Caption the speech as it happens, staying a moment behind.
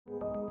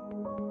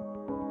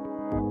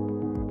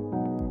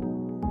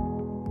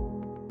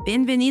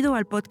Bienvenido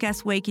al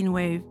podcast Waking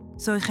Wave.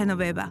 Soy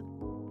Genoveva.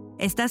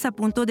 Estás a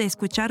punto de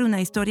escuchar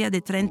una historia de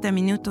 30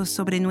 minutos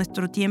sobre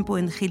nuestro tiempo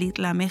en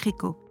Xilitla,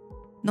 México,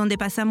 donde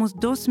pasamos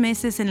 2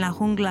 meses en la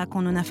jungla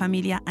con una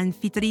familia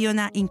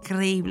anfitriona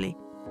increíble.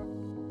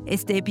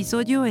 Este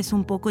episodio es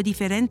un poco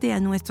diferente a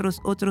nuestros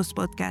otros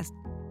podcasts,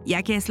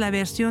 ya que es la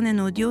versión en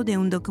audio de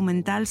un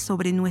documental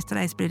sobre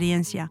nuestra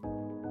experiencia,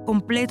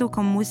 completo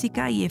con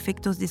música y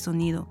efectos de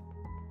sonido.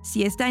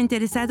 Si está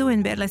interesado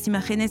en ver las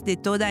imágenes de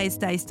toda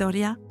esta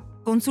historia,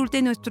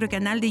 consulte nuestro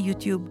canal de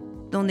YouTube,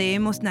 donde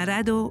hemos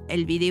narrado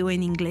el video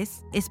en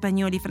inglés,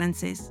 español y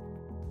francés.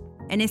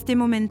 En este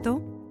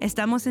momento,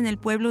 estamos en el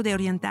pueblo de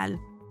Oriental,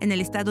 en el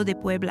estado de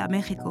Puebla,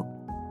 México,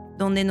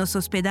 donde nos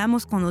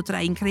hospedamos con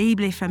otra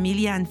increíble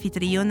familia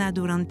anfitriona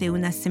durante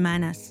unas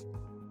semanas.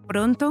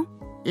 Pronto,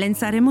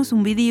 lanzaremos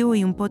un video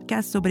y un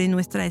podcast sobre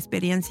nuestra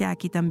experiencia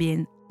aquí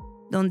también,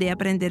 donde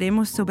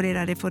aprenderemos sobre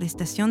la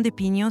reforestación de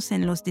pinos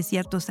en los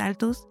desiertos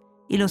altos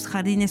y los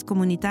jardines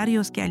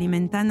comunitarios que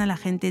alimentan a la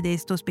gente de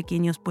estos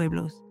pequeños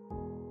pueblos.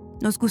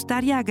 Nos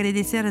gustaría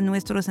agradecer a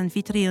nuestros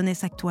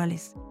anfitriones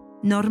actuales,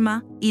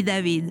 Norma y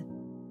David,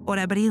 por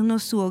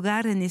abrirnos su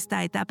hogar en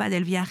esta etapa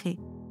del viaje,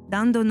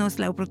 dándonos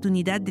la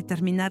oportunidad de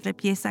terminar la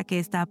pieza que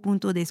está a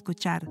punto de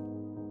escuchar.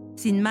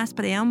 Sin más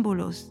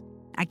preámbulos,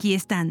 aquí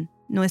están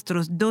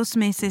nuestros 2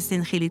 meses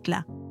en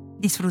Xilitla.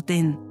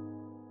 Disfruten.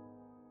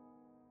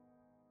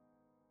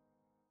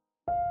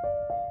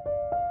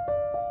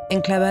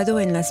 Enclavado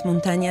en las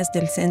montañas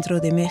del centro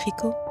de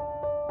México,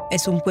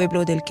 es un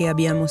pueblo del que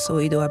habíamos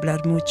oído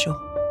hablar mucho.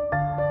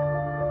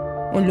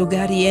 Un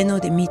lugar lleno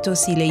de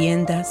mitos y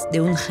leyendas de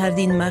un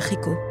jardín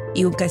mágico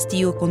y un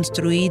castillo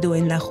construido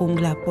en la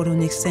jungla por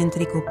un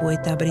excéntrico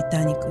poeta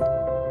británico.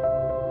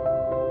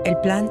 El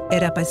plan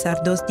era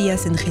pasar 2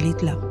 días en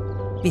Xilitla,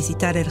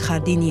 visitar el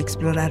jardín y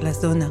explorar la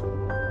zona,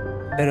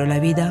 pero la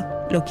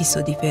vida lo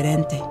quiso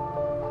diferente.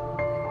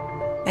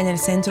 En el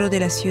centro de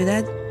la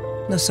ciudad,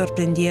 nos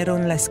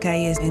sorprendieron las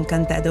calles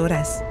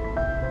encantadoras,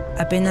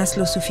 apenas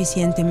lo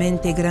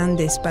suficientemente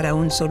grandes para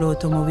un solo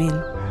automóvil.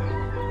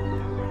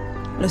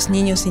 Los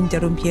niños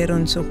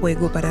interrumpieron su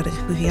juego para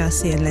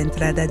refugiarse en la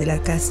entrada de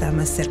la casa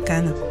más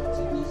cercana.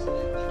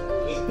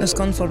 Nos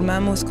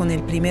conformamos con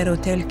el primer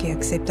hotel que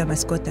acepta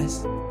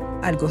mascotas,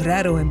 algo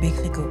raro en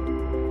México.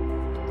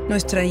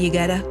 Nuestra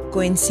llegada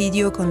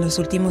coincidió con los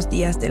últimos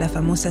días de la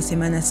famosa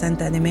Semana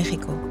Santa de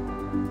México,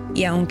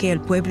 y aunque el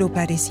pueblo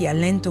parecía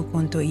lento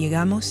cuando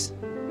llegamos,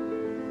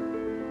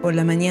 por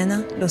la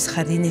mañana los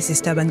jardines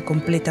estaban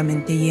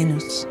completamente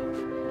llenos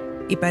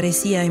y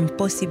parecía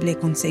imposible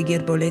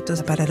conseguir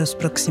boletos para los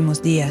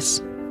próximos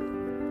días.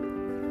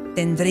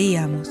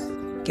 Tendríamos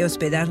que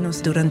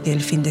hospedarnos durante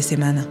el fin de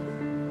semana.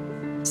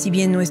 Si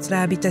bien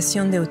nuestra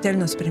habitación de hotel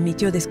nos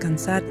permitió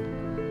descansar,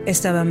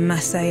 estaba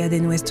más allá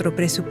de nuestro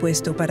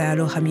presupuesto para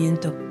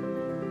alojamiento.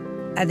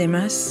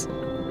 Además,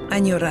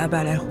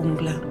 añoraba la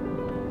jungla.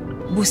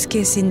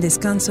 Busqué sin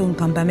descanso un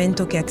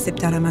campamento que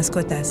aceptara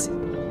mascotas.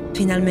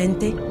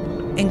 Finalmente,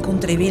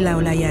 encontré Villa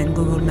Olaya en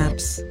Google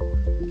Maps.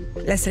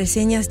 Las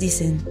reseñas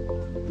dicen: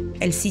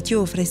 el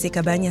sitio ofrece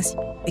cabañas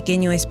y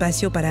pequeño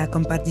espacio para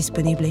acampar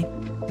disponible.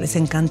 Les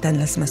encantan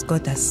las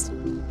mascotas.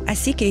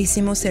 Así que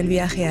hicimos el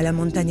viaje a la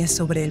montaña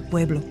sobre el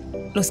pueblo.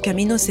 Los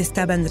caminos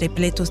estaban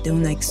repletos de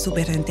una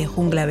exuberante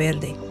jungla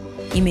verde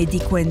y me di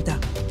cuenta,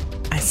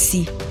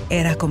 así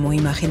era como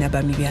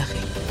imaginaba mi viaje.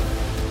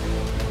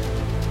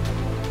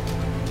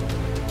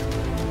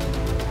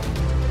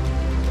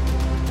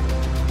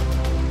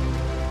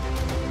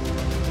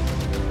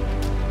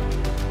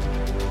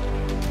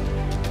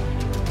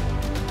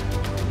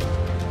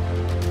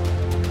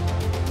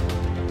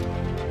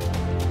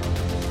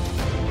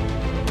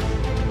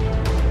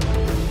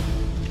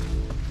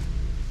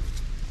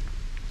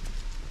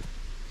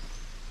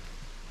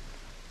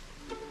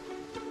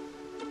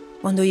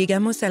 Cuando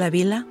llegamos a la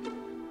villa,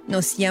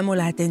 nos llamó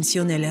la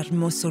atención el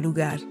hermoso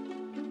lugar,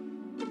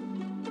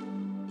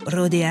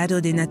 rodeado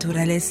de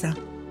naturaleza,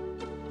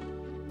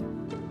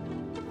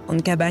 con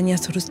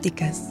cabañas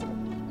rústicas,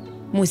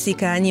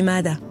 música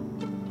animada,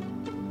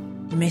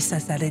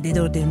 mesas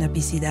alrededor de una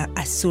piscina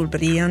azul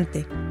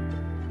brillante.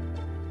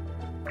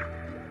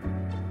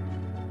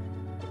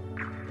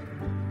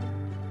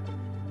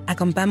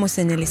 Acampamos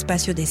en el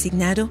espacio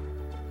designado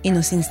y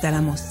nos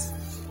instalamos.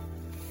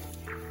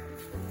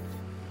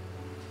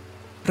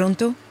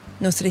 Pronto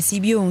nos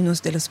recibió uno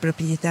de los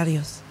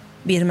propietarios,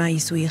 Birma y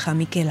su hija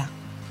Miquela.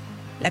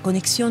 La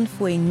conexión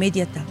fue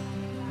inmediata.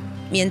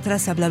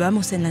 Mientras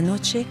hablábamos en la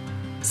noche,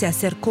 se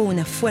acercó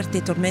una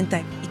fuerte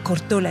tormenta y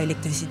cortó la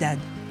electricidad.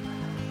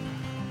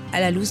 A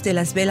la luz de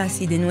las velas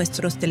y de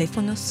nuestros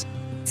teléfonos,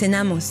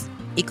 cenamos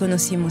y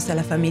conocimos a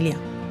la familia.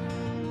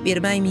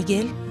 Birma y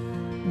Miguel,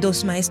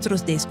 2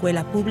 maestros de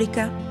escuela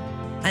pública,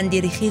 han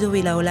dirigido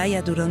Villa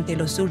Olaya durante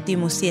los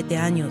últimos 7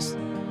 años.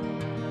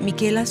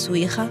 Miquela, su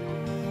hija,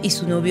 y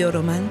su novio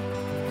Román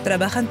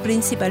trabajan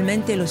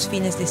principalmente los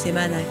fines de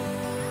semana.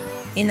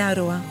 En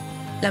Aroa,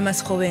 la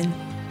más joven,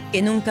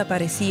 que nunca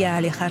parecía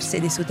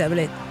alejarse de su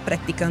tablet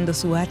practicando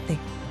su arte.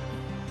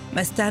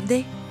 Más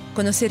tarde,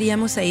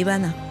 conoceríamos a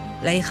Ivana,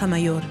 la hija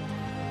mayor.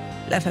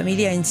 La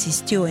familia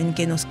insistió en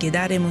que nos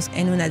quedáramos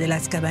en una de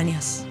las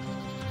cabañas.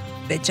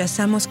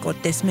 Rechazamos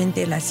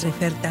cortésmente las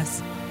ofertas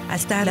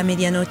hasta la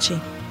medianoche,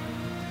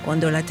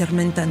 cuando la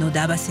tormenta no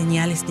daba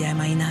señales de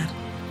amainar.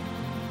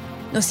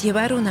 Nos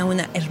llevaron a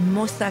una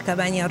hermosa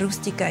cabaña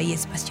rústica y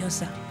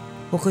espaciosa.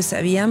 Poco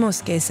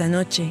sabíamos que esa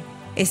noche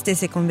este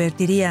se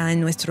convertiría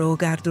en nuestro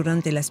hogar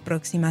durante las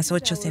próximas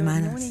 8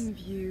 semanas.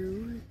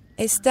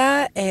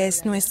 Esta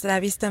es nuestra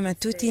vista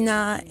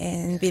matutina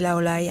en Vila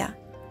Olaya.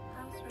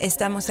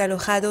 Estamos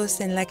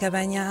alojados en la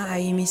cabaña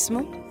ahí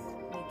mismo,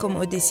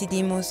 como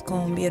decidimos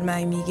con Birma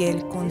y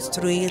Miguel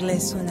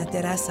construirles una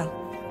terraza.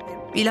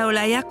 Vila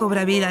Olaya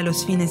cobra vida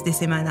los fines de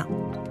semana.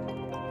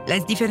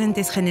 Las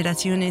diferentes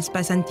generaciones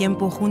pasan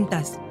tiempo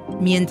juntas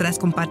mientras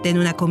comparten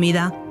una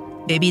comida,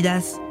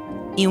 bebidas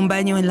y un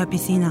baño en la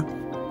piscina.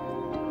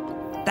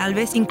 Tal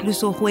vez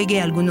incluso juegue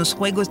algunos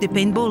juegos de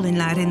paintball en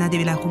la arena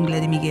de la jungla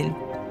de Miguel.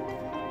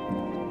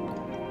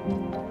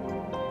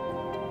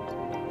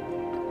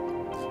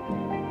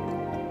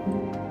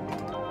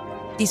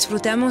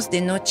 Disfrutamos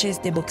de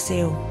noches de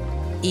boxeo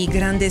y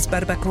grandes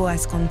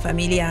barbacoas con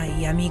familia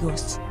y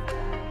amigos.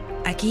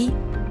 Aquí,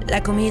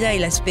 la comida y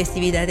las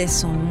festividades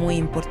son muy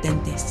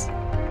importantes.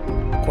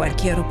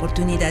 Cualquier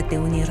oportunidad de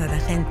unir a la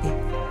gente.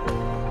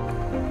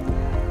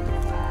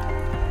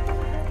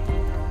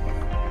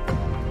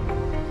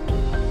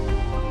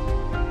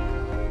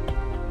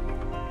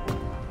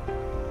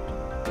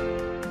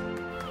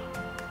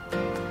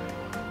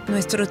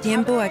 Nuestro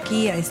tiempo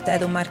aquí ha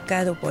estado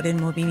marcado por el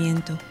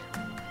movimiento.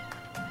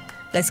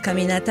 Las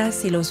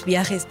caminatas y los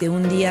viajes de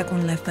un día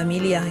con la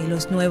familia y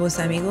los nuevos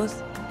amigos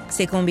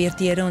se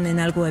convirtieron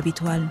en algo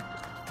habitual.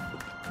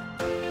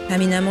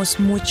 Caminamos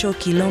muchos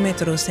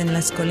kilómetros en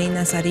las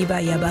colinas arriba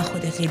y abajo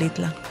de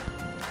Xilitla.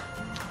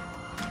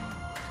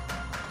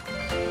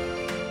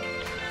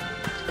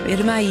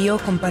 Birma y yo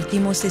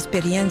compartimos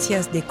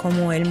experiencias de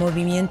cómo el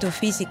movimiento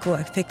físico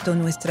afectó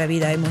nuestra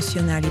vida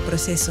emocional y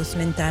procesos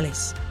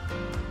mentales.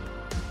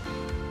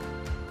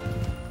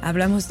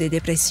 Hablamos de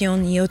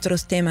depresión y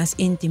otros temas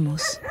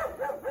íntimos.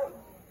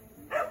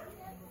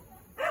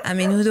 A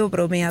menudo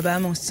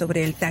bromeábamos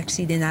sobre el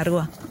taxi de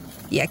Narwa,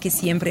 ya que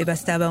siempre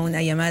bastaba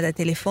una llamada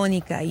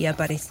telefónica y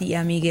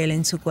aparecía Miguel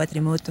en su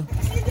cuatrimoto.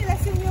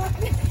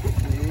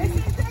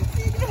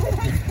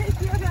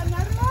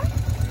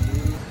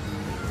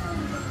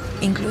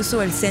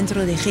 Incluso el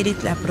centro de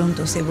Xilitla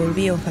pronto se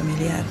volvió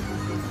familiar,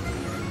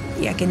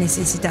 ya que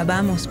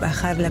necesitábamos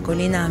bajar la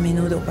colina a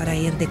menudo para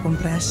ir de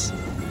compras,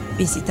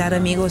 visitar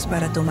amigos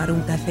para tomar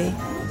un café,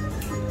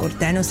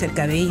 cortarnos el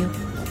cabello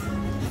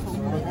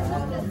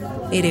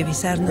y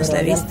revisarnos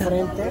la vista,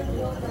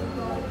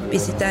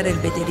 visitar el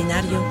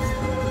veterinario.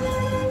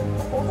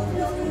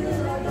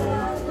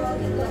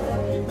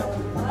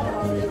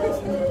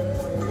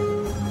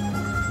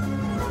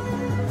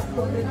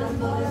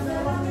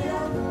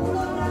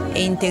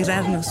 E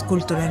integrarnos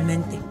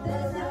culturalmente.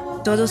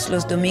 Todos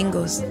los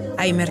domingos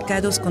hay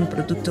mercados con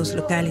productos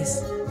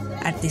locales,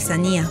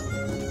 artesanía,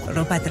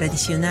 ropa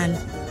tradicional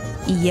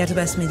y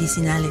hierbas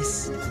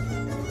medicinales.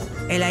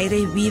 El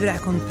aire vibra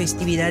con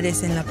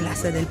festividades en la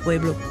plaza del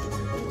pueblo,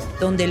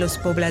 donde los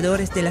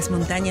pobladores de las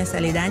montañas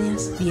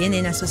aledañas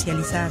vienen a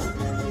socializar,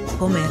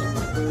 comer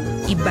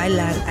y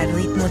bailar al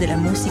ritmo de la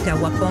música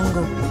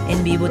huapongo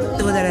en vivo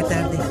toda la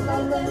tarde.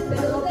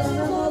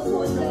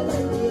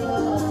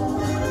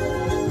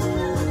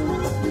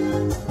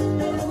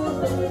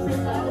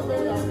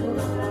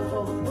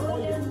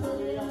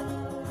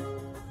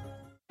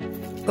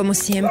 Como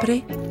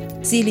siempre,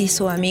 Sil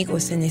hizo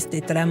amigos en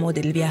este tramo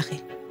del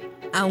viaje,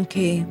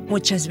 aunque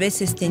muchas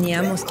veces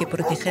teníamos que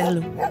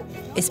protegerlo,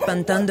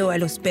 espantando a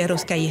los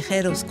perros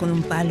callejeros con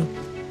un palo.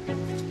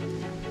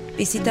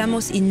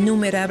 Visitamos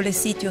innumerables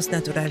sitios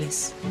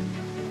naturales.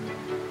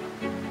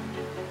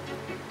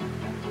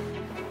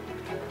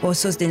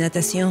 Pozos de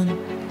natación,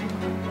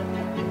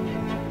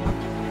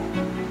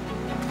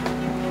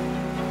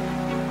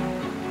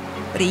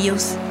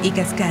 ríos y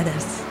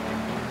cascadas,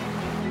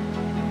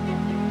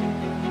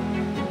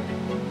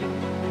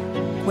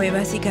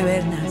 cuevas y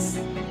cavernas.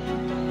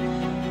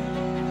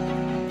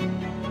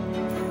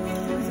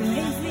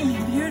 Amazing,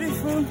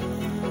 beautiful,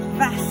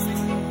 vast,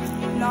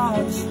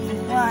 large,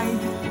 wide,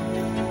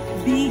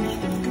 big,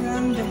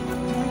 grande,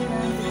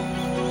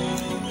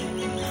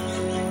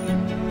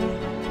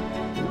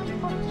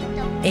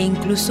 E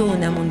incluso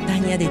una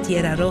montaña de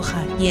tierra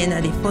roja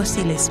llena de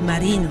fósiles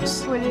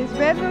marinos. ¿Puedes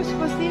ver los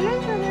fósiles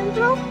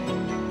adentro?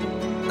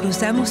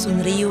 Cruzamos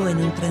un río en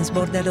un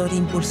transbordador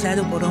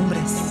impulsado por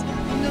hombres.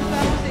 Nos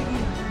vamos a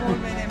seguir,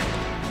 volveremos.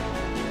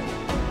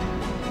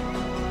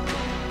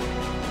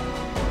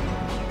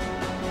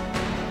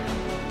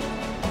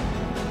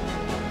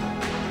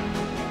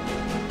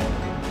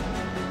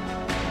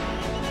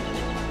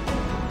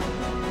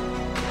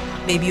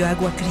 Bebió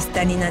agua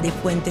cristalina de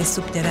fuentes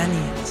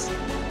subterráneas.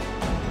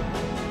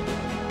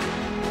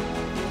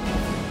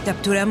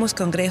 Capturamos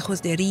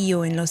cangrejos de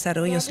río en los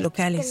arroyos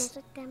locales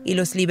y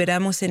los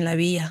liberamos en la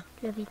vía.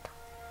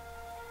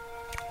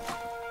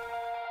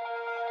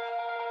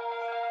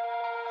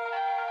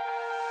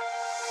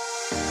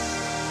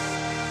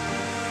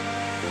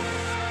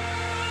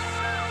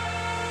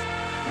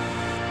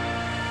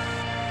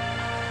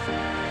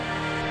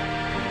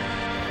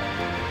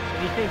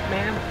 do you think,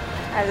 ma'am?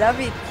 I love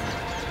it.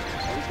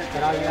 Is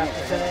that all you have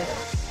to say?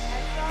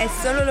 Es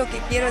solo lo que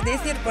quiero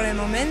decir por el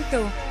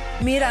momento.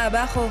 Mira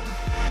abajo.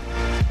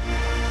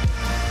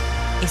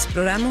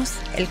 Exploramos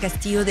el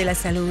Castillo de la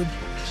Salud,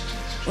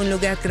 un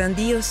lugar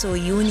grandioso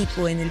y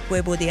único en el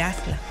pueblo de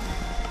Aztla,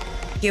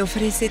 que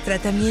ofrece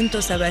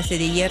tratamientos a base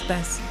de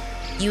hierbas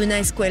y una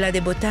escuela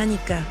de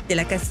botánica de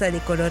la Casa de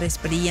Colores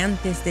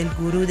Brillantes del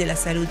gurú de la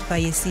salud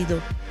fallecido,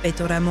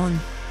 Beto Ramón.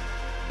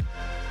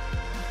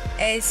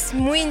 Es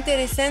muy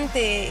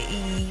interesante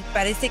y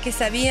parece que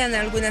sabían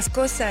algunas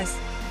cosas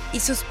y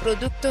sus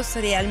productos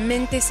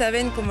realmente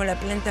saben como la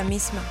planta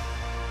misma.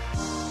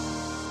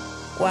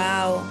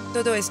 ¡Wow!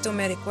 Todo esto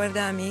me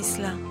recuerda a mi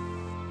isla.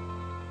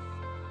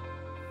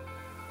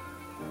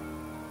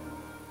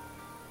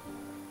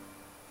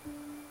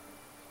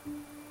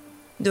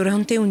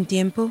 Durante un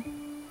tiempo,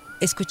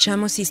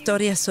 escuchamos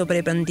historias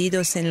sobre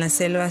bandidos en las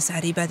selvas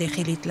arriba de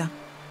Xilitla,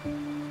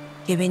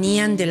 que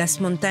venían de las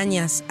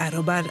montañas a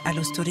robar a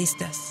los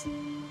turistas.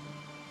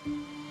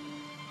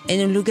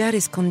 En un lugar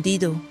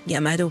escondido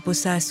llamado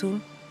Poza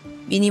Azul,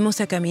 vinimos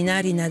a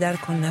caminar y nadar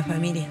con la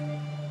familia.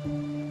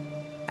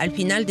 Al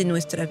final de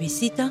nuestra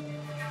visita,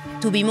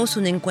 tuvimos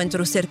un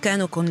encuentro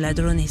cercano con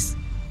ladrones,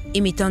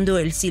 imitando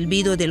el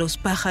silbido de los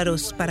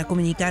pájaros para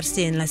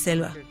comunicarse en la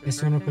selva.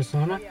 ¿Es una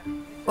persona?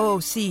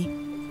 Oh, sí.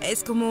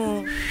 Es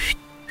como...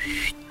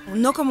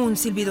 no como un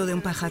silbido de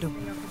un pájaro.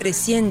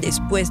 Recién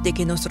después de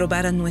que nos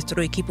robaran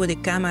nuestro equipo de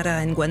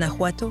cámara en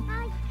Guanajuato,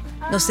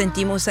 nos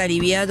sentimos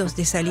aliviados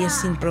de salir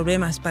sin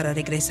problemas para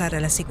regresar a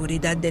la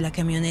seguridad de la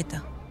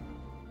camioneta.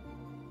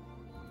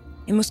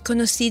 Hemos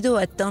conocido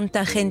a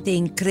tanta gente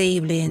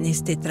increíble en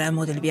este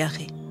tramo del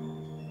viaje.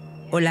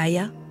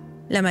 Olaya,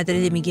 la madre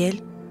de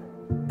Miguel,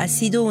 ha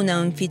sido una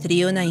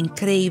anfitriona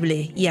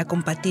increíble y ha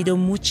compartido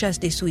muchas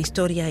de su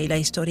historia y la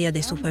historia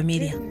de su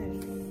familia.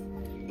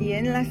 Y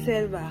en la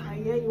selva.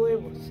 Ahí hay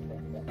huevos.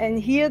 And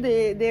here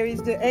there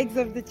is the eggs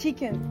of the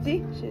chicken.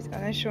 See? She's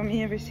gonna show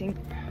me everything.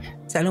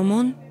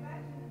 Salomón,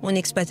 un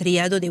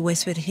expatriado de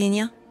West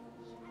Virginia,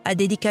 ha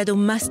dedicado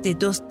más de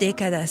 2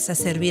 décadas a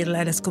servir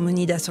a las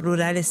comunidades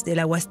rurales de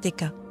la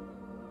Huasteca.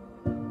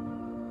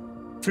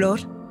 Flor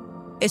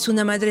es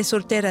una madre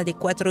soltera de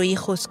 4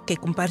 hijos que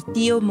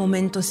compartió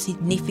momentos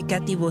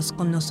significativos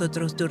con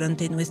nosotros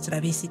durante nuestra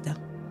visita.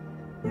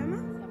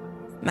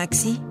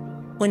 Maxi,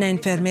 una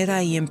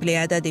enfermera y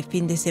empleada de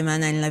fin de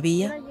semana en la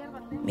villa,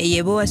 me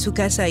llevó a su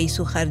casa y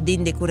su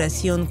jardín de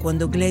curación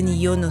cuando Glenn y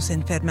yo nos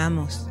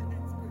enfermamos.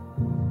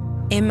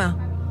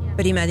 Emma,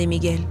 prima de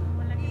Miguel,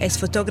 es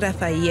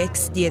fotógrafa y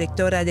ex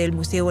directora del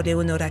Museo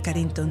Leonora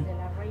Carrington.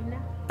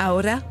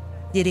 Ahora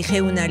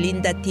dirige una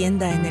linda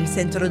tienda en el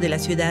centro de la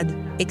ciudad,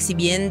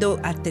 exhibiendo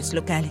artes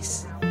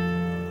locales.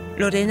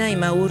 Lorena y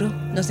Mauro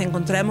nos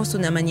encontramos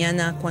una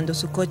mañana cuando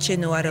su coche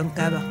no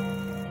arrancaba.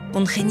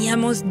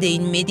 Congeniamos de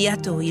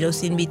inmediato y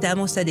los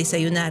invitamos a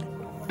desayunar,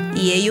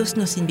 y ellos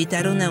nos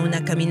invitaron a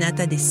una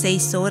caminata de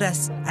 6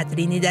 horas a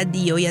Trinidad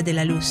y Olla de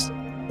la Luz,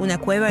 una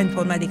cueva en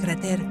forma de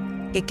cráter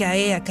que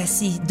cae a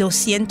casi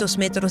 200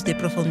 metros de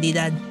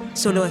profundidad,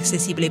 solo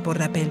accesible por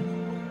rapel.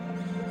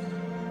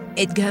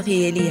 Edgar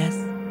y Elías,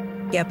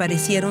 que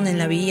aparecieron en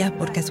la villa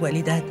por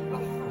casualidad,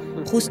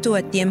 justo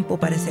a tiempo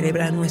para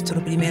celebrar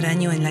nuestro primer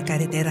año en la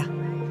carretera.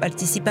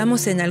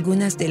 Participamos en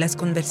algunas de las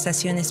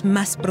conversaciones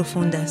más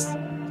profundas,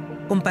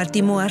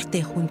 compartimos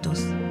arte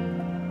juntos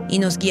y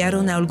nos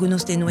guiaron a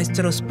algunos de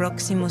nuestros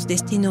próximos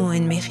destinos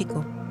en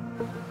México.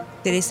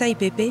 Teresa y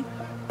Pepe,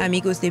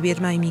 amigos de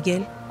Birma y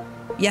Miguel,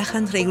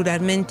 viajan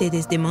regularmente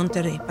desde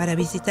Monterrey para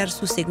visitar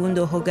su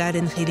segundo hogar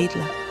en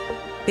Xilitla.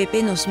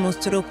 Pepe nos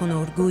mostró con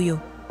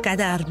orgullo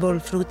cada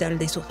árbol frutal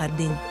de su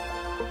jardín.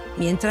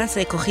 Mientras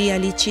recogía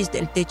lichis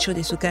del techo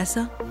de su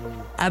casa,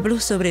 habló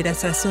sobre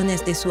las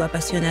razones de su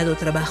apasionado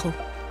trabajo,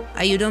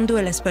 ayudando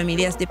a las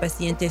familias de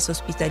pacientes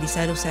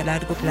hospitalizados a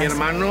largo plazo. Mi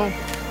hermano,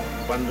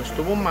 cuando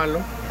estuvo malo,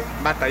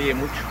 batallé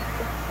mucho.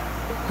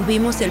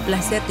 Tuvimos el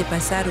placer de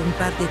pasar un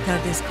par de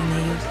tardes con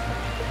ellos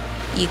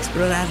y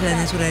explorar la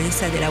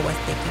naturaleza de la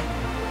Huasteca.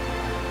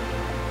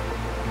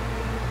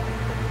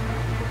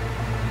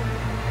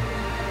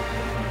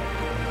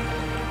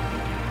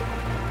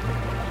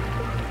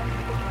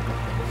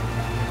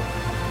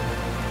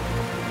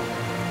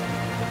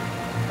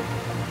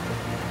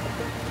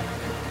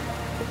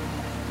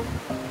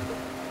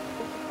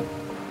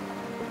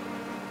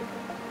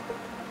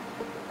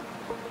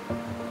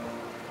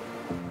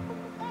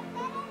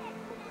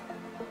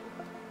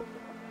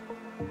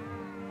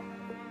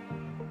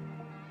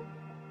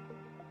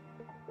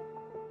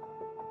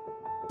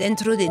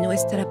 Dentro de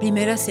nuestra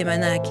primera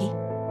semana aquí,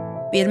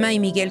 Birma y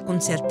Miguel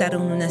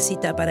concertaron una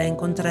cita para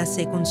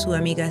encontrarse con su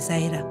amiga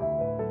Zaira,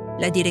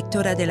 la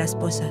directora de Las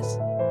Pozas.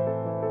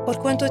 ¿Por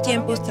cuánto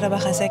tiempo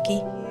trabajas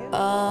aquí?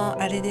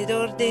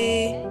 Alrededor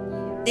de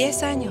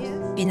 10 años.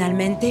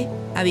 Finalmente,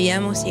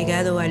 habíamos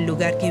llegado al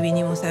lugar que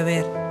vinimos a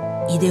ver,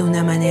 y de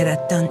una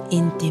manera tan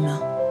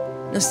íntima.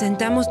 Nos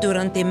sentamos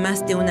durante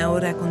más de 1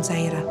 hora con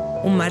Zaira,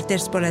 un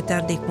martes por la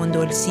tarde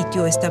cuando el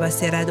sitio estaba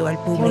cerrado al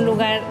público. Un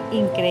lugar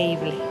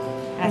increíble.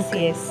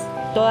 Así es.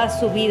 toda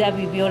su vida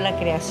vivió la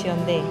creación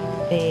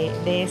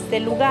de este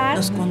lugar.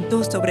 Nos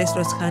contó sobre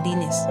los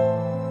jardines,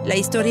 la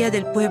historia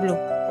del pueblo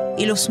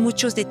y los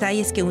muchos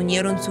detalles que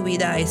unieron su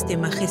vida a este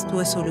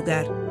majestuoso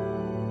lugar.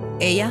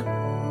 Ella,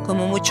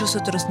 como muchos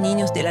otros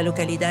niños de la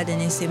localidad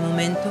en ese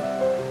momento,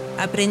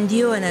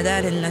 aprendió a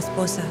nadar en las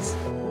pozas.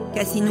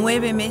 Casi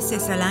 9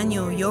 meses al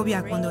año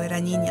llovía cuando era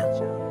niña,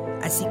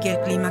 así que el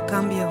clima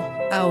cambió.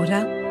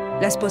 Ahora,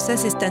 las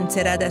pozas están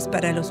cerradas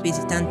para los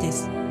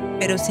visitantes,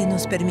 pero se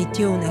nos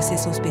permitió un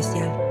acceso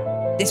especial.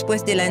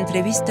 Después de la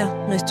entrevista,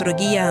 nuestro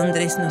guía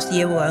Andrés nos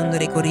llevó a un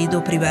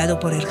recorrido privado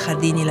por el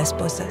jardín y las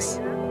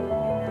pozas.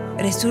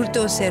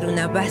 Resultó ser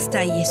una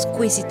vasta y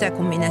exquisita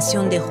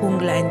combinación de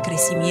jungla en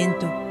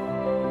crecimiento,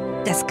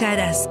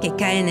 cascadas que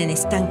caen en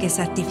estanques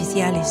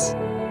artificiales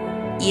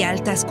y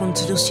altas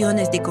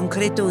construcciones de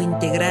concreto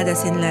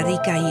integradas en la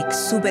rica y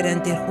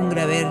exuberante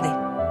jungla verde,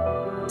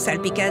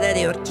 salpicada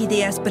de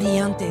orquídeas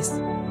brillantes,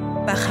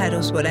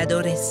 pájaros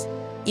voladores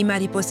y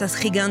mariposas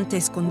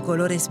gigantes con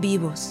colores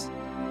vivos.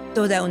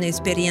 Toda una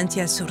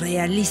experiencia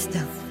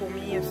surrealista.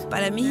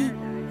 Para mí,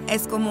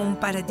 es como un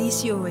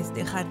paradiso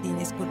este jardín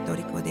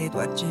escultórico de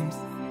Edward James.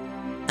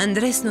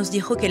 Andrés nos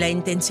dijo que la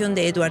intención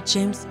de Edward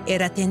James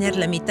era tener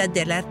la mitad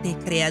del arte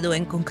creado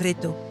en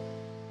concreto.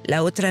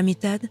 La otra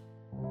mitad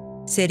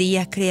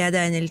sería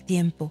creada en el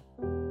tiempo,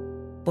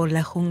 por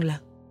la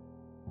jungla.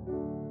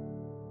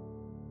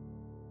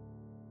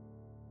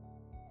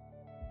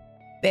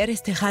 Ver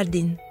este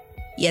jardín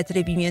y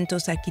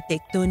atrevimientos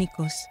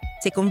arquitectónicos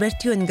se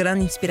convirtió en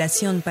gran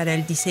inspiración para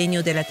el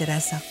diseño de la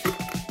terraza.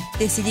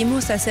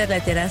 Decidimos hacer la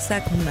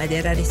terraza con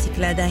madera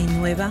reciclada y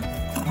nueva,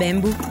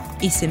 bambú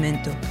y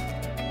cemento.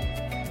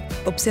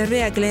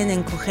 Observé a Glenn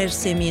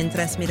encogerse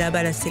mientras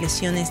miraba las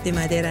selecciones de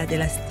madera de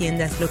las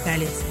tiendas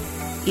locales,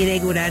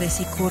 irregulares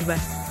y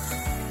curvas,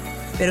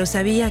 pero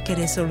sabía que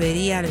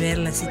resolvería al ver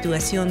la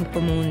situación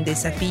como un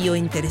desafío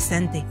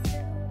interesante.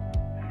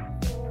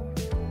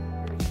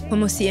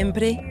 Como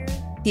siempre,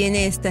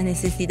 tiene esta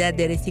necesidad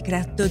de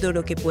reciclar todo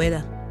lo que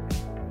pueda.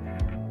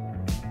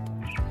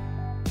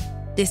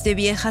 Desde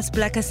viejas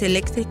placas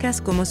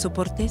eléctricas como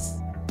soportes,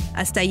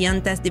 hasta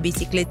llantas de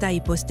bicicleta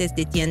y postes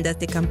de tiendas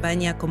de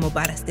campaña como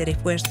varas de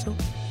refuerzo,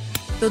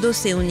 todo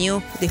se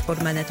unió de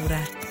forma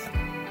natural.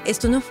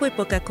 Esto no fue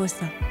poca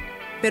cosa,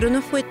 pero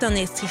no fue tan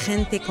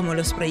exigente como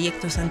los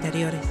proyectos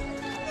anteriores.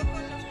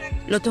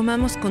 Lo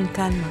tomamos con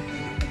calma,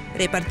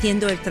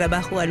 repartiendo el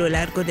trabajo a lo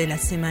largo de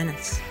las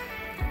semanas.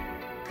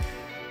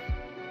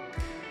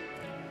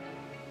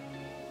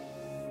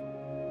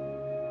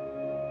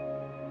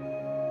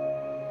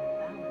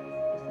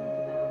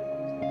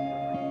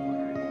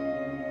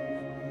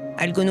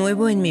 Algo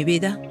nuevo en mi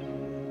vida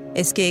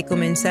es que he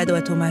comenzado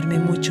a tomarme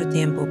mucho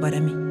tiempo para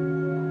mí,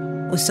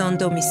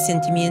 usando mis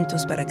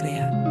sentimientos para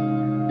crear.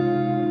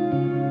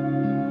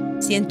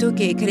 Siento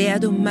que he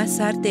creado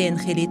más arte en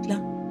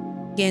Xilitla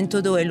que en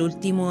todo el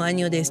último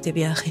año de este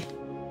viaje.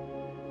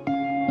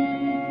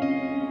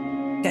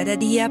 Cada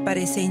día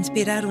parece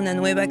inspirar una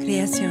nueva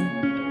creación.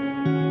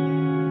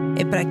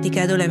 He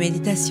practicado la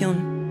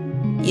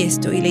meditación y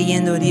estoy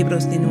leyendo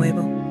libros de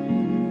nuevo.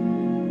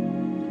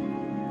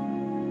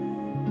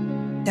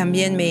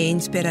 También me he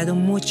inspirado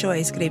mucho a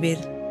escribir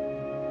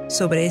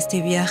sobre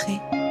este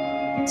viaje,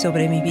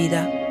 sobre mi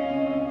vida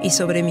y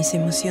sobre mis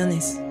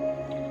emociones.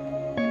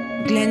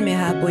 Glenn me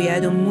ha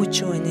apoyado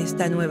mucho en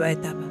esta nueva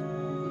etapa,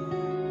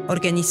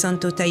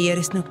 organizando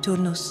talleres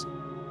nocturnos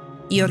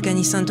y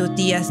organizando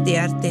días de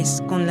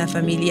artes con la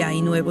familia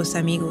y nuevos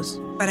amigos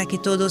para que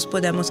todos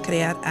podamos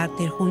crear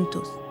arte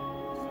juntos.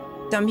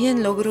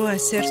 También logró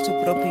hacer su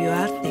propio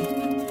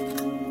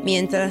arte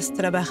mientras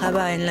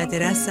trabajaba en la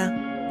terraza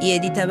y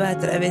editaba a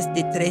través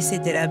de 13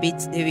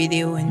 terabits de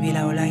video en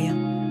Vila Olaya,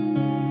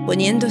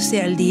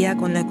 poniéndose al día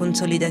con la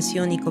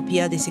consolidación y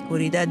copia de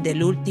seguridad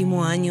del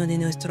último año de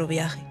nuestro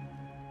viaje.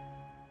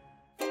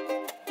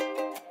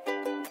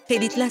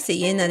 Xilitla se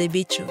llena de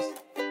bichos,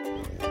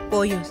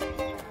 pollos,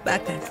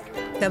 vacas,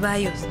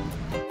 caballos,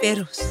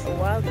 perros.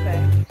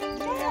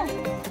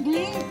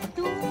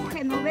 Tú,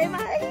 Genoveva.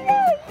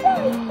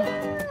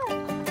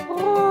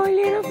 ¡Oh,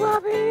 little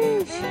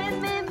puppies!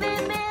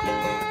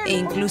 E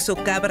incluso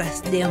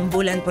cabras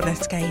deambulan por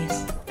las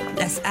calles.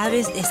 Las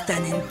aves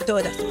están en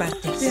todas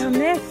partes,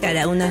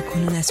 cada una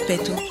con un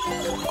aspecto,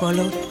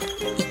 color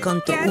y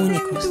canto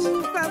únicos.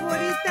 ¿Tu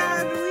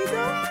favorita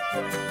ruido?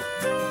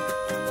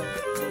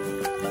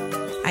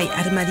 Hay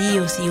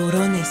armadillos y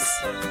hurones.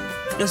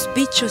 Los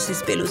bichos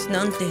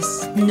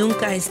espeluznantes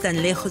nunca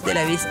están lejos de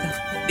la vista.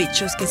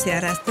 Bichos que se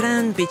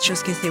arrastran,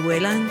 bichos que se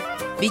vuelan,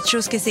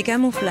 bichos que se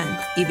camuflan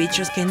y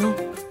bichos que no.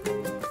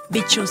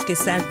 Bichos que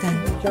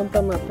saltan,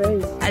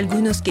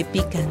 algunos que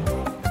pican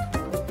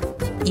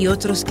y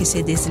otros que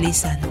se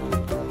deslizan.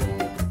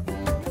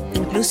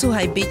 Incluso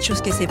hay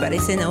bichos que se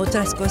parecen a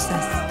otras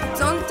cosas.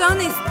 ¡Son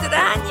tan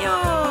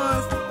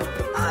extraños!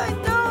 ¡Ay,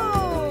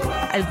 no!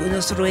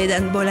 Algunos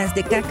ruedan bolas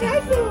de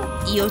caca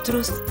y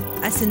otros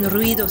hacen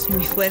ruidos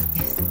muy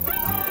fuertes.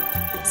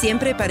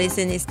 Siempre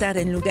parecen estar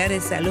en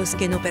lugares a los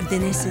que no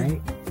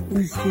pertenecen.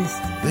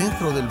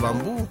 Dentro del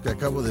bambú que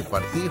acabo de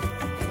partir.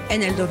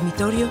 En el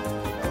dormitorio,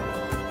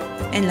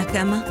 en la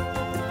cama,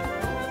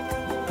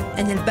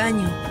 en el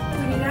baño,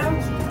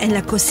 en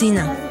la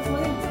cocina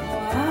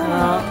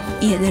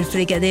y en el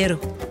fregadero,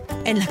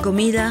 en la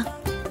comida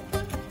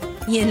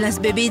y en las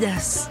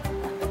bebidas,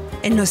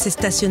 en los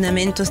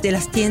estacionamientos de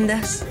las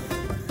tiendas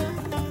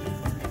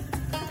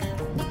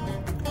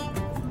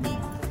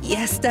y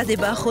hasta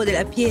debajo de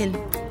la piel.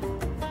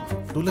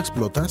 Tú la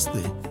explotaste.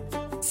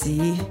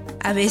 Sí,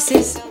 a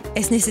veces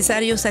es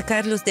necesario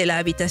sacarlos de la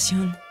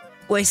habitación,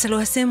 pues lo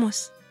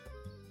hacemos.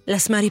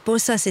 Las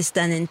mariposas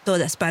están en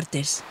todas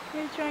partes,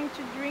 You're trying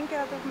to drink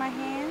out of my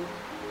hand.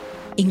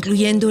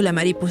 incluyendo la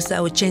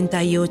mariposa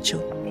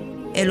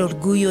 88, el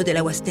orgullo de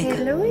la Huasteca,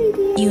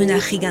 y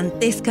una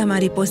gigantesca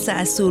mariposa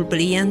azul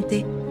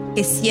brillante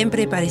que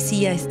siempre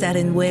parecía estar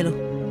en vuelo.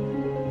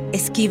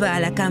 Esquiva a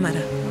la cámara.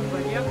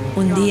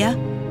 Un día,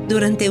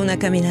 durante una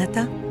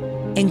caminata,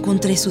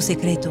 encontré su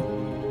secreto.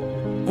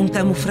 Un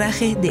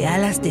camuflaje de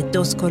alas de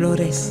 2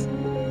 colores.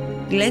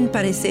 Glenn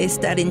parece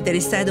estar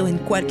interesado en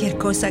cualquier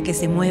cosa que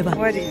se mueva,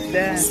 What is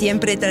that?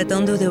 siempre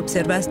tratando de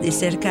observar de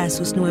cerca a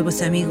sus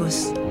nuevos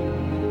amigos.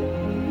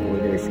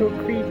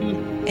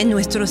 En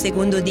nuestro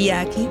segundo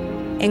día aquí,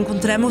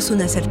 encontramos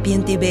una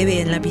serpiente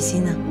bebé en la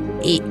piscina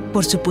y,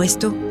 por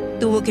supuesto,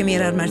 tuvo que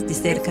mirar más de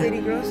 ¿Es cerca.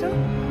 peligroso?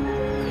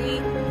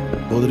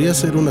 Podría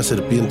ser una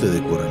serpiente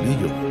de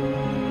coralillo.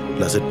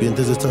 Las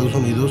serpientes de Estados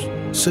Unidos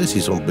sé si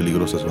son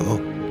peligrosas o no,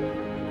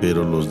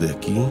 pero los de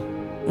aquí...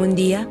 Un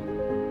día,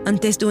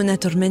 antes de una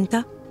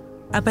tormenta,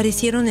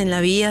 aparecieron en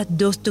la vía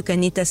 2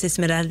 tucanitas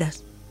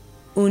esmeraldas.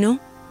 Uno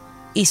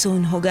hizo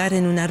un hogar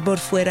en un árbol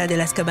fuera de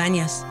las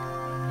cabañas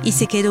y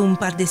se quedó un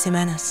par de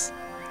semanas.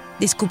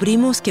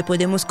 Descubrimos que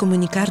podemos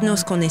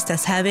comunicarnos con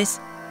estas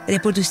aves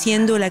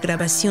reproduciendo la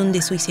grabación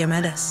de sus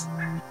llamadas.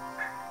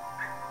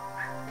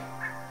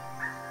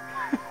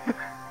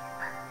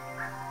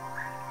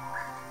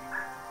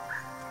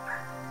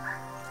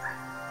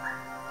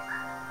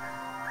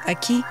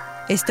 Aquí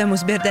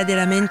estamos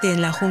verdaderamente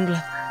en la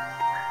jungla.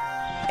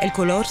 El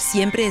color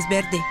siempre es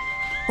verde,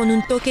 con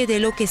un toque de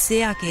lo que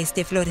sea que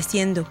esté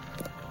floreciendo.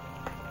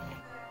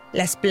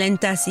 Las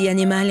plantas y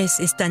animales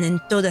están en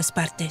todas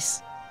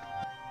partes.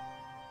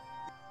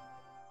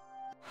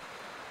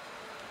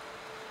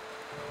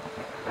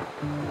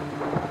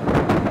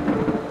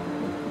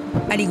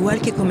 Al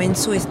igual que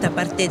comenzó esta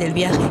parte del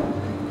viaje,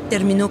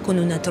 terminó con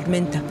una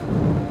tormenta,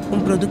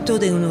 un producto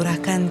de un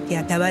huracán que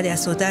acaba de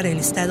azotar el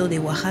estado de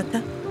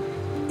Oaxaca.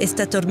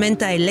 Esta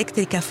tormenta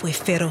eléctrica fue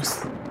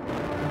feroz.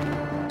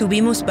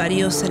 Tuvimos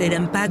varios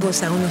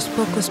relámpagos a unos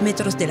pocos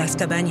metros de las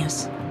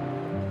cabañas.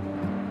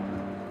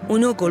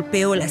 Uno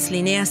golpeó las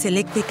líneas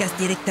eléctricas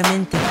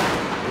directamente.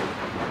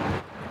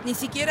 Ni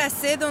siquiera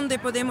sé dónde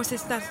podemos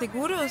estar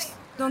seguros.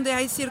 Donde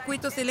hay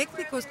circuitos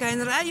eléctricos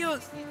caen rayos.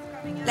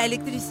 La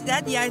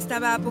electricidad ya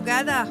estaba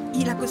apagada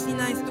y la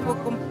cocina estuvo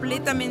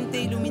completamente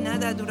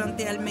iluminada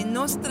durante al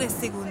menos 3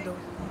 segundos,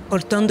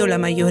 cortando la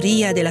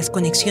mayoría de las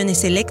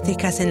conexiones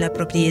eléctricas en la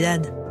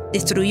propiedad.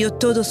 Destruyó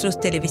todos los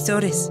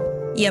televisores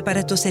y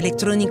aparatos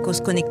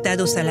electrónicos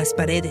conectados a las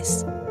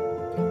paredes.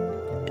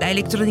 La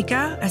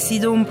electrónica ha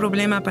sido un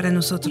problema para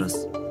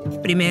nosotros.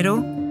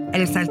 Primero,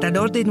 el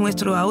saltador de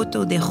nuestro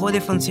auto dejó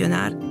de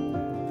funcionar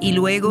y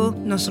luego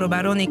nos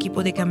robaron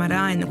equipo de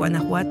cámara en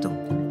Guanajuato.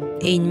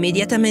 E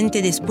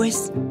inmediatamente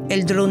después,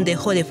 el dron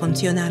dejó de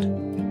funcionar.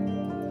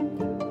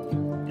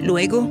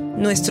 Luego,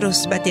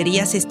 nuestras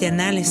baterías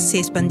externales se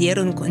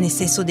expandieron con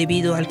exceso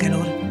debido al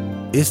calor.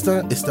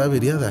 Esta está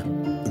averiada.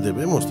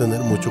 Debemos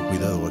tener mucho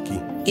cuidado aquí.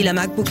 Y la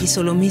MacBook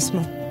hizo lo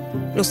mismo.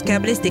 Los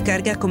cables de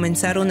carga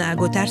comenzaron a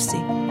agotarse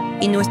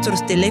y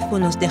nuestros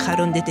teléfonos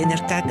dejaron de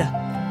tener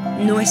carga.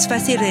 No es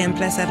fácil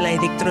reemplazar la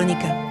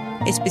electrónica,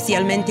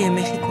 especialmente en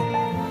México.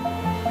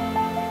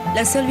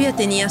 La salvia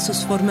tenía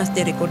sus formas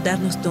de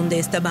recordarnos dónde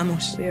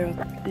estábamos.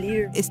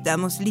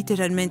 Estamos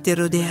literalmente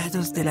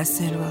rodeados de la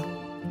selva.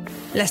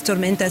 Las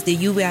tormentas de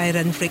lluvia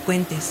eran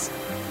frecuentes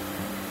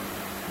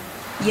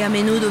y a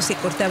menudo se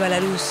cortaba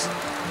la luz.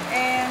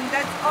 And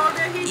that's all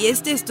there is. Y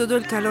este es todo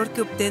el calor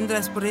que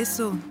obtendrás por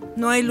eso.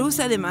 No hay luz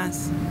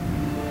además.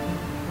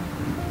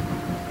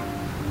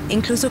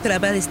 Incluso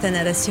grabar esta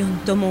narración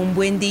tomó un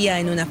buen día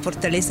en una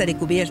fortaleza de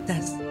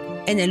cubiertas,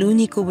 en el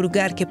único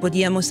lugar que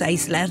podíamos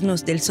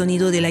aislarnos del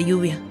sonido de la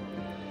lluvia.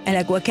 El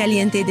agua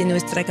caliente de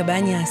nuestra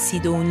cabaña ha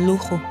sido un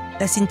lujo.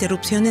 Las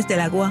interrupciones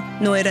del agua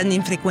no eran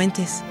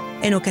infrecuentes.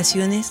 En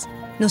ocasiones,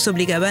 nos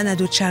obligaban a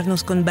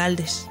ducharnos con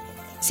baldes.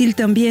 Sil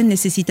también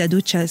necesita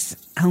duchas,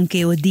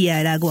 aunque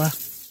odia el agua.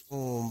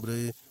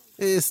 Hombre,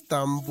 es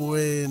tan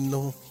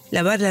bueno.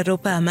 Lavar la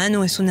ropa a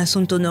mano es un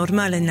asunto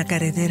normal en la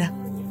carretera,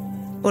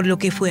 por lo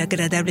que fue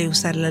agradable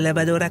usar la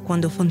lavadora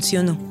cuando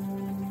funcionó.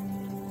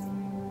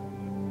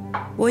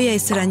 Voy a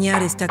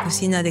extrañar esta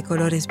cocina de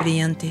colores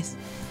brillantes.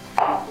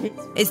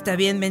 Está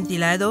bien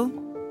ventilado.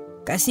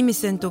 Casi me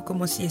siento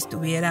como si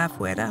estuviera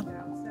afuera.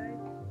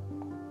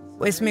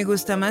 Pues me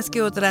gusta más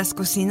que otras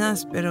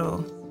cocinas,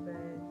 pero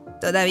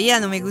todavía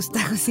no me gusta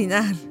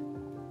cocinar.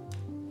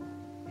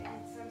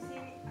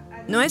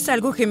 No es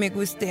algo que me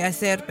guste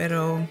hacer,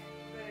 pero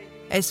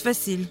es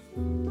fácil.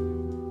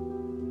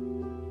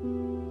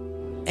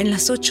 En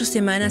las 8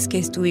 semanas que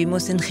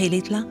estuvimos en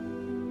Xilitla,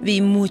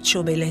 vi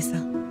mucha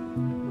belleza.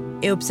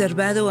 He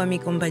observado a mis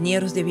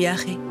compañeros de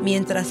viaje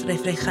mientras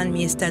reflejan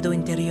mi estado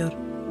interior.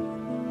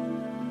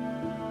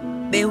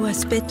 Veo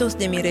aspectos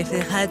de mí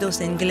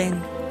reflejados en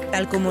Glenn,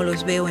 tal como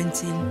los veo en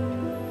Sil.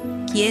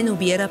 ¿Quién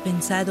hubiera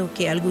pensado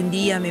que algún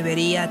día me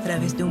vería a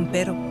través de un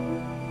perro?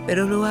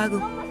 Pero lo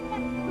hago,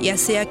 ya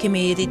sea que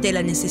me irrite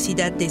la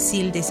necesidad de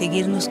Sil de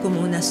seguirnos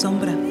como una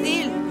sombra.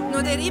 Sil,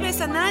 no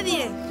derribes a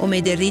nadie. O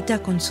me derrita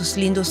con sus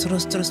lindos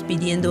rostros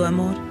pidiendo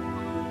amor.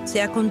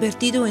 Se ha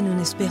convertido en un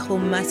espejo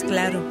más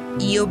claro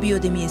y obvio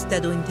de mi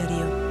estado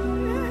interior.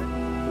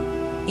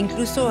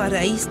 Incluso a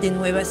raíz de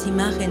nuevas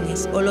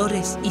imágenes,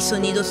 olores y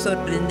sonidos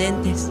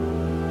sorprendentes,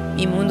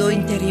 mi mundo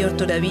interior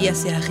todavía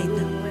se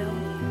agita.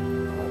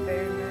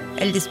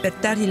 El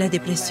despertar y la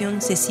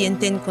depresión se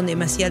sienten con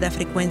demasiada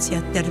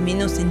frecuencia,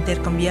 términos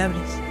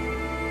intercambiables.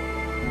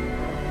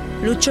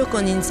 Lucho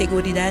con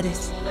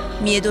inseguridades,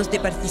 miedos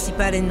de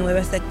participar en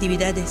nuevas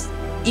actividades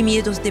y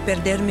miedos de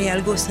perderme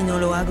algo si no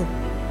lo hago,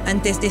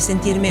 antes de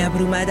sentirme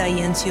abrumada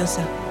y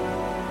ansiosa.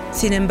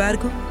 Sin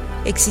embargo,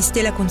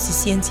 existe la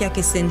conciencia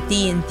que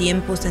sentí en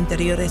tiempos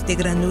anteriores de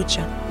gran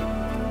lucha.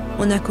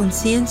 Una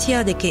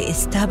conciencia de que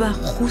estaba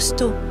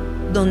justo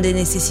donde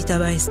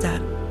necesitaba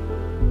estar.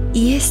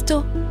 Y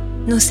esto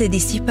no se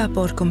disipa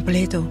por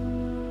completo.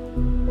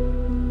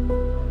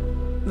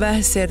 Va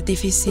a ser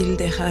difícil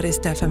dejar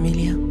esta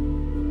familia.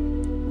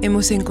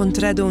 Hemos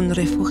encontrado un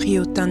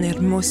refugio tan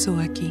hermoso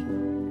aquí,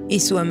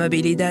 y su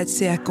amabilidad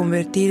se ha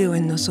convertido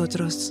en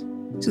nosotros.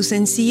 Su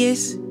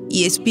sencillez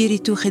y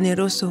espíritu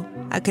generoso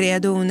ha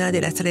creado una de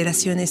las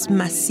relaciones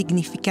más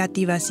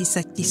significativas y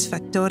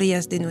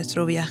satisfactorias de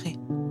nuestro viaje.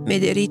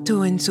 Me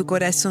derrito en su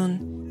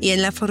corazón y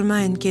en la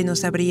forma en que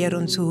nos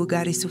abrieron su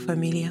hogar y su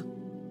familia.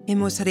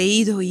 Hemos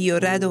reído y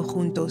llorado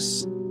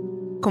juntos,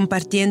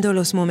 compartiendo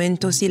los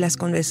momentos y las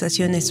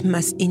conversaciones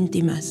más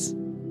íntimas.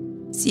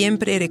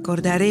 Siempre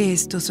recordaré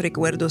estos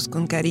recuerdos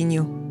con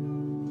cariño.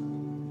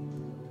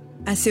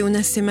 Hace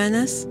unas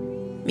semanas,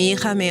 mi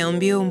hija me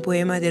envió un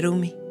poema de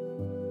Rumi.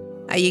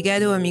 Ha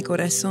llegado a mi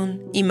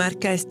corazón y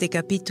marca este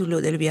capítulo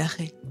del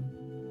viaje.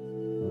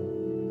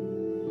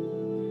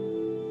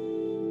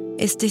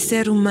 Este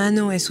ser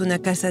humano es una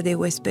casa de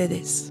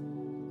huéspedes.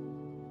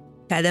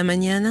 Cada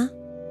mañana,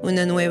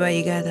 una nueva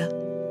llegada.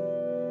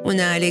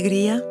 Una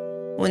alegría,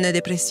 una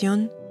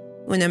depresión,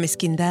 una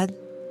mezquindad.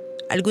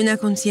 Alguna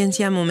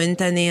conciencia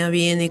momentánea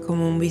viene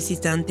como un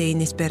visitante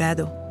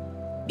inesperado.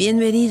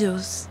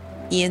 Bienvenidos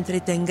y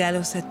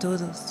entreténgalos a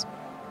todos.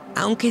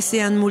 Aunque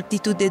sean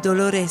multitud de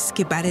dolores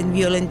que paren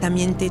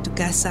violentamente tu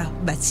casa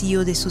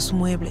vacío de sus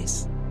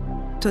muebles,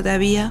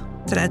 todavía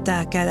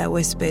trata a cada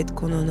huésped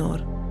con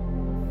honor.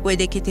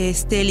 Puede que te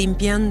esté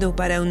limpiando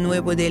para un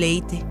nuevo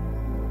deleite.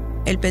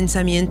 El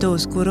pensamiento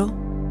oscuro,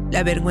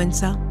 la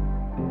vergüenza,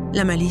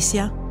 la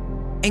malicia,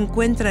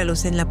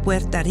 encuéntralos en la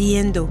puerta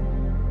riendo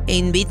e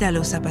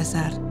invítalos a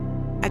pasar.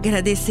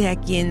 Agradece a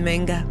quien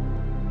venga,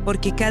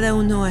 porque cada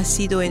uno ha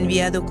sido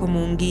enviado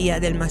como un guía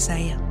del más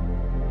allá.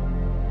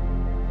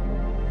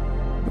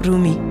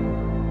 Rumi,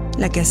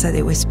 la casa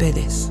de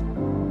huéspedes.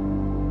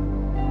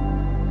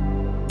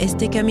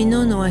 Este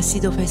camino no ha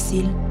sido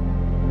fácil.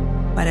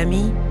 Para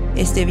mí,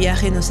 este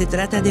viaje no se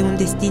trata de un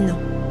destino.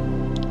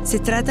 Se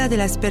trata de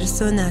las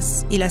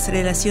personas y las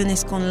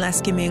relaciones con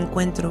las que me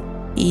encuentro.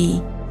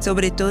 Y,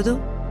 sobre todo,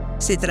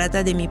 se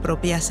trata de mi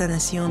propia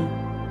sanación,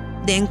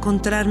 de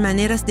encontrar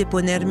maneras de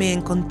ponerme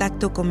en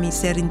contacto con mi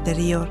ser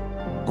interior,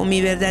 con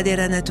mi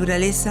verdadera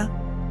naturaleza,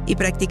 y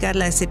practicar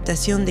la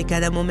aceptación de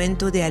cada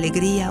momento de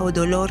alegría o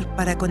dolor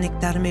para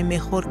conectarme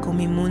mejor con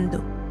mi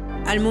mundo.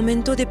 Al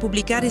momento de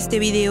publicar este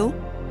video,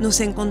 nos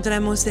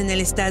encontramos en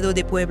el estado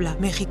de Puebla,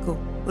 México,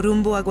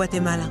 rumbo a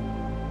Guatemala.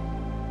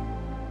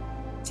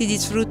 Si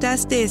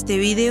disfrutaste este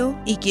video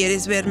y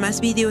quieres ver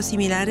más videos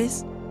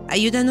similares,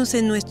 ayúdanos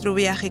en nuestro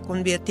viaje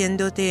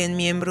convirtiéndote en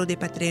miembro de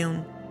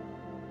Patreon.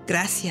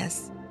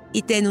 Gracias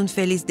y ten un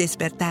feliz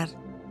despertar.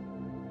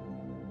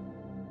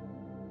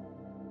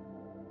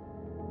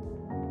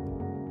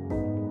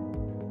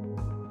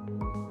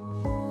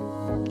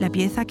 La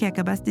pieza que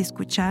acabas de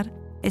escuchar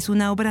es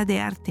una obra de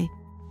arte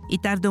y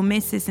tardó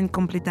meses en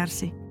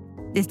completarse,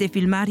 desde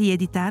filmar y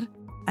editar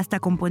hasta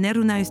componer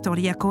una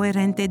historia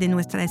coherente de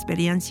nuestra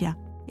experiencia,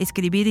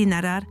 escribir y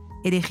narrar,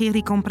 elegir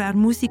y comprar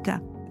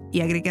música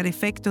y agregar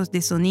efectos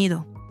de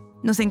sonido.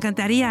 Nos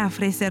encantaría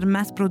ofrecer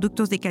más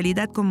productos de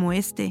calidad como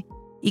este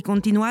y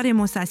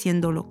continuaremos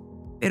haciéndolo,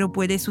 pero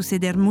puede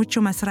suceder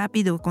mucho más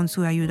rápido con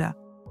su ayuda.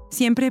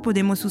 Siempre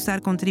podemos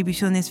usar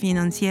contribuciones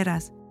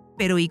financieras,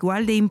 pero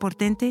igual de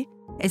importante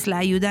es la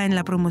ayuda en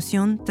la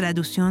promoción,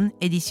 traducción,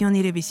 edición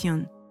y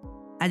revisión.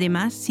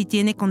 Además, si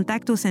tiene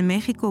contactos en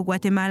México,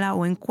 Guatemala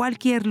o en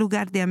cualquier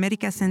lugar de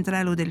América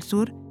Central o del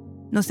Sur,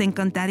 nos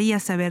encantaría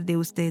saber de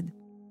usted.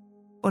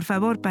 Por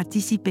favor,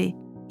 participe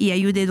y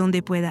ayude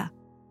donde pueda.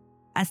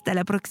 Hasta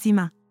la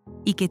próxima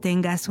y que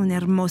tengas un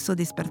hermoso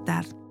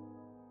despertar.